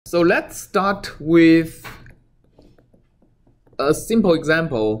So let's start with a simple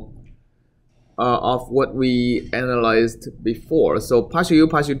example of what we analyzed before. So partial u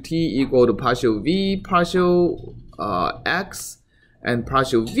partial t equal to partial v partial x, and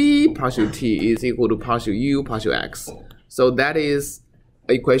partial v partial t is equal to partial u partial x. So that is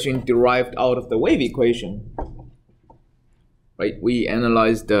an equation derived out of the wave equation. Right? We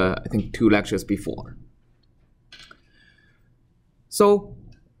analyzed I think 2 lectures before. So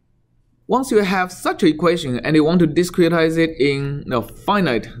once you have such an equation and you want to discretize it in a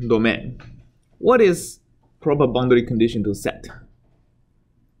finite domain, what is proper boundary condition to set?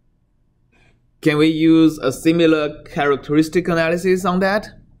 Can we use a similar characteristic analysis on that?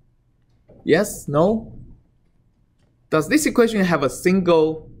 Yes? No? Does this equation have a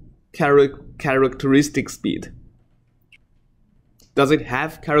single characteristic speed? Does it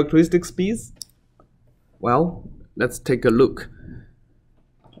have characteristic speeds? Well, let's take a look.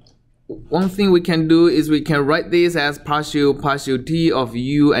 One thing we can do is we can write this as partial t of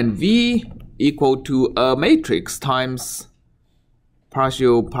u and v equal to a matrix times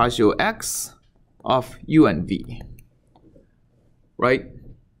partial x of u and v. Right?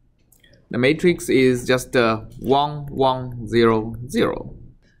 The matrix is just 1, 1, 0, 0.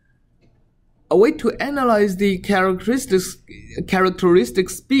 A way to analyze the characteristic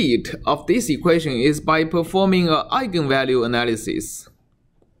speed of this equation is by performing an eigenvalue analysis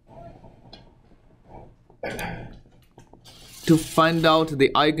to find out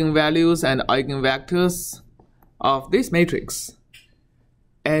the eigenvalues and eigenvectors of this matrix.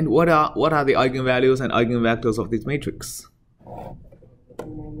 And what are the eigenvalues and eigenvectors of this matrix?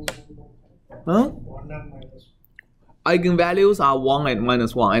 Huh? Eigenvalues are 1 and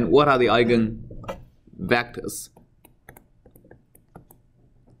minus 1. And what are the eigenvectors?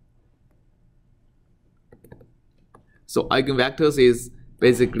 So eigenvectors is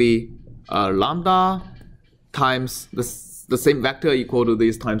basically lambda times the same vector equal to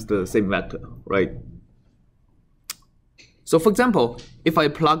this times the same vector, right? So for example, if I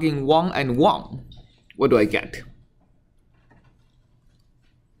plug in 1 and 1, what do I get?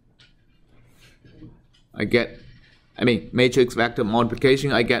 Matrix vector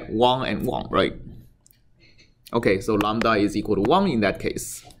multiplication, I get 1 and 1, right? Okay, so lambda is equal to 1 in that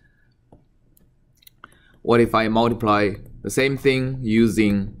case. What if I multiply the same thing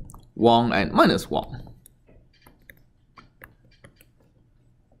using 1 and minus 1?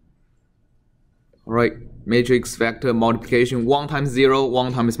 Alright, matrix vector multiplication, 1 times 0,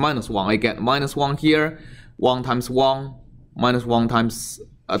 1 times minus 1. I get minus 1 here, 1 times 1, minus 1 times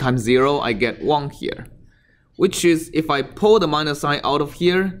 0, I get 1 here. Which is, if I pull the minus sign out of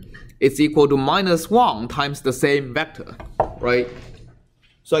here, it's equal to minus 1 times the same vector, right?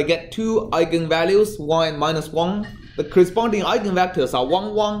 So I get 2 eigenvalues, 1 and minus 1. The corresponding eigenvectors are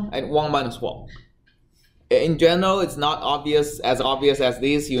 1, 1 and 1 minus 1. In general, it's not obvious as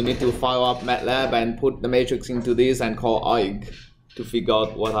this. You need to fire up MATLAB and put the matrix into this and call Eig to figure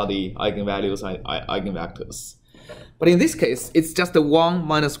out what are the eigenvalues and eigenvectors. But in this case, it's just a 1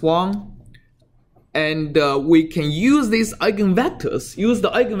 minus 1. And we can use these eigenvectors,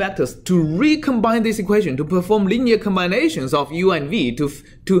 to recombine this equation, to perform linear combinations of u and v, to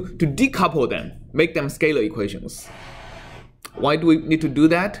decouple them, make them scalar equations. Why do we need to do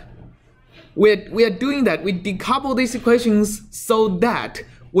that? We are doing that. We decouple these equations so that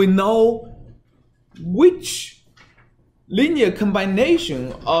we know which linear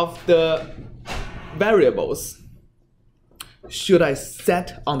combination of the variables should I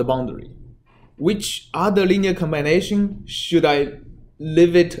set on the boundary. Which other linear combination should I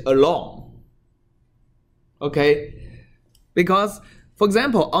leave it alone? Okay, because for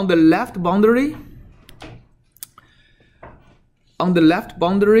example, on the left boundary,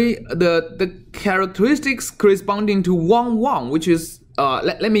 the characteristics corresponding to 1, 1, which is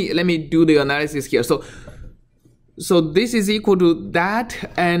let me do the analysis here. So this is equal to that,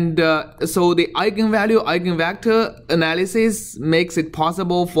 and so the eigenvalue eigenvector analysis makes it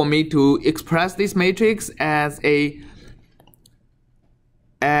possible for me to express this matrix as a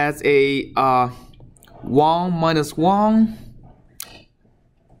 1 minus 1.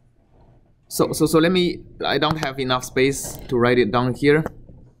 So let me, I don't have enough space to write it down here.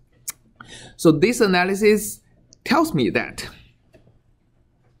 So this analysis tells me that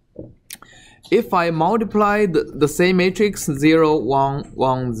if I multiply the same matrix 0, 1,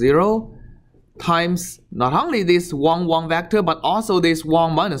 1, 0 times not only this 1, 1 vector, but also this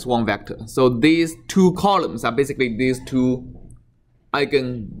 1 minus 1 vector. So these 2 columns are basically these 2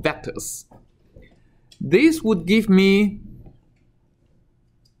 eigenvectors. This would give me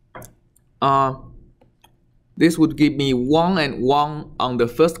This would give me 1 and 1 on the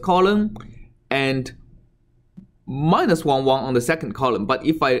first column and minus 1, 1 on the second column. But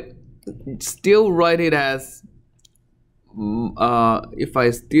if I still write it as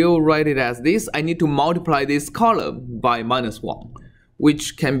this, I need to multiply this column by minus 1,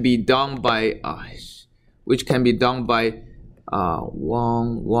 which can be done by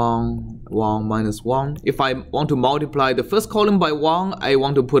 1, 1, minus 1. If I want to multiply the first column by 1, I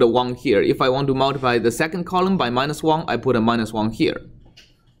want to put a 1 here. If I want to multiply the second column by minus 1, I put a minus 1 here.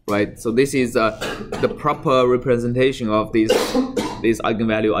 Right? So this is the proper representation of these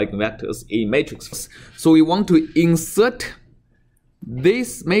eigenvalue, eigenvectors in matrix. So we want to insert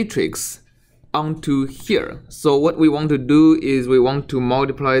this matrix onto here. So what we want to do is we want to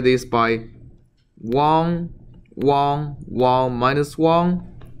multiply this by 1, 1, 1, minus 1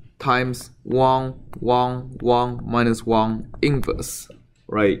 times 1, 1, 1, minus 1 inverse,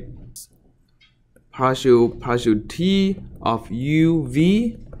 right? Partial t of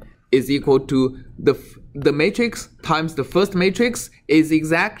uv is equal to the matrix times the first matrix is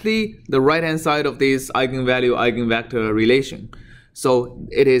exactly the right hand side of this eigenvalue eigenvector relation. So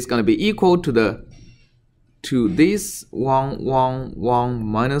it is going to be equal to this 1, 1, 1,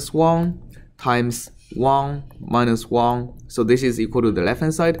 minus 1 times 1 minus 1. So this is equal to the left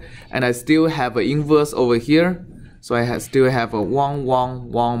hand side, and I still have an inverse over here. So I still have a 1,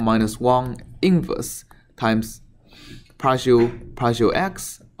 1, 1 minus 1 inverse times partial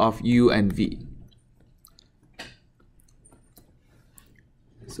x of u and v.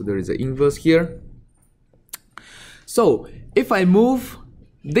 So there is an inverse here. So if I move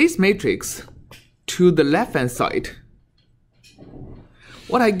this matrix to the left hand side,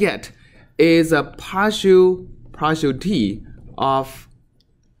 what I get is a partial t of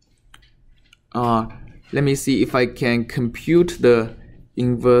let me see if I can compute the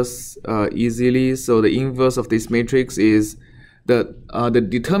inverse easily. So the inverse of this matrix is the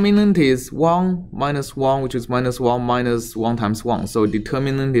determinant is 1 minus 1, which is minus 1 minus 1 times 1. So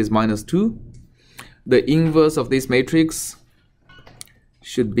determinant is minus 2. The inverse of this matrix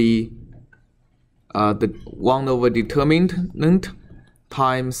should be the 1 over determinant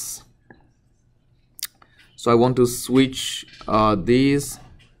times. So I want to switch these.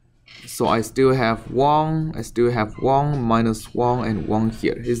 So I still have 1, minus 1, and 1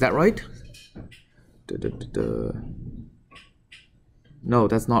 here. Is that right? No,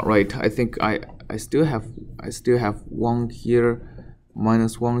 that's not right. I think I still have 1 here,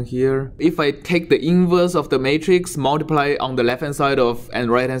 minus 1 here. If I take the inverse of the matrix, multiply on the left hand side and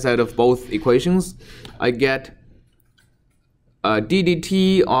right hand side of both equations, I get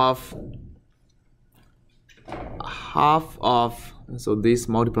ddt of half of, so this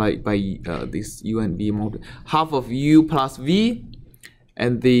multiplied by this u and v, half of u plus v,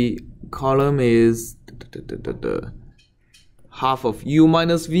 and the column is half of u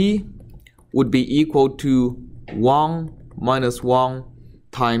minus v would be equal to 1 minus 1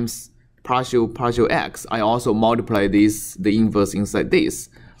 times partial x. I also multiply this, the inverse inside this,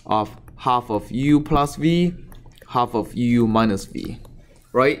 of half of u plus v, half of u minus v,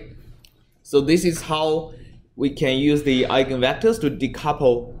 right? So this is how we can use the eigenvectors to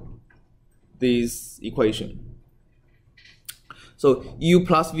decouple this equation. So u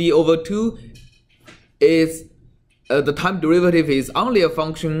plus v over 2 is the time derivative is only a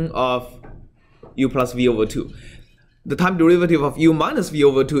function of u plus v over 2. The time derivative of u minus v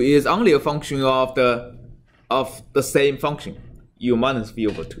over 2 is only a function of the same function, u minus v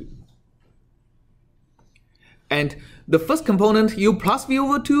over 2. And the first component, u plus v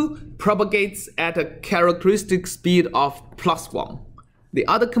over 2, propagates at a characteristic speed of plus 1. The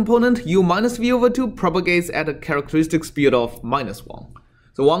other component, u minus v over 2, propagates at a characteristic speed of minus 1.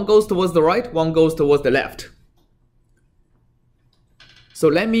 So one goes towards the right, one goes towards the left. So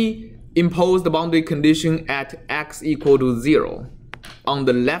let me impose the boundary condition at x equal to 0 on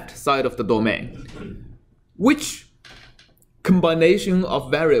the left side of the domain. Which combination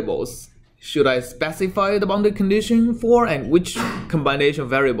of variables should I specify the boundary condition for, and which combination of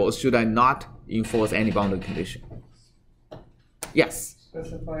variables should I not enforce any boundary condition? Yes?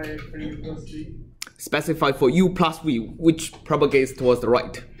 Specify for u plus v. Specify for u plus v, which propagates towards the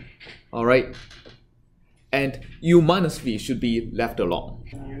right. All right? And u minus v should be left alone.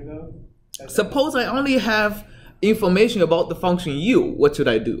 Suppose I only have information about the function u, what should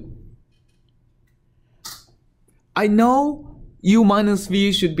I do? I know u minus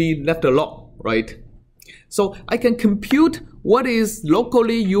v should be left alone, right? So I can compute what is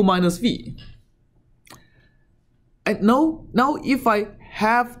locally u minus v. And now if I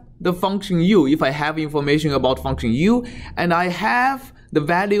have the function u, if I have information about function u, and I have the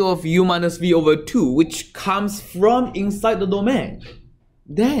value of u minus v over 2, which comes from inside the domain,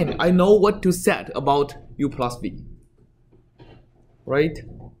 then I know what to set about u plus v, right?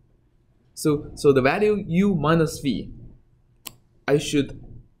 So the value u minus v, I should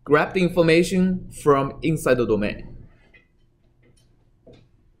grab the information from inside the domain.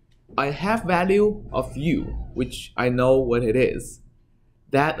 I have value of u, which I know what it is.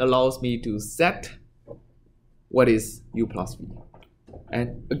 That allows me to set what is u plus v.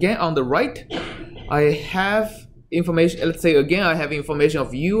 And again, on the right, I have information. Let's say again, I have information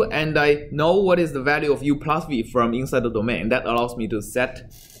of u, and I know what is the value of u plus v from inside the domain. That allows me to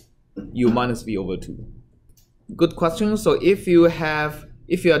set u minus v over 2. Good question. So if you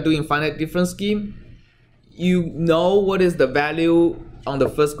are doing finite difference scheme, you know what is the value on the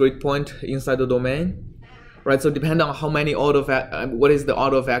first grid point inside the domain, right? So depending on how many what is the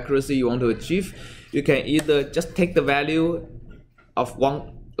order of accuracy you want to achieve, you can either just take the value of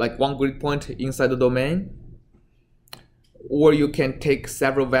one grid point inside the domain, or you can take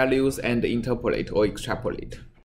several values and interpolate or extrapolate.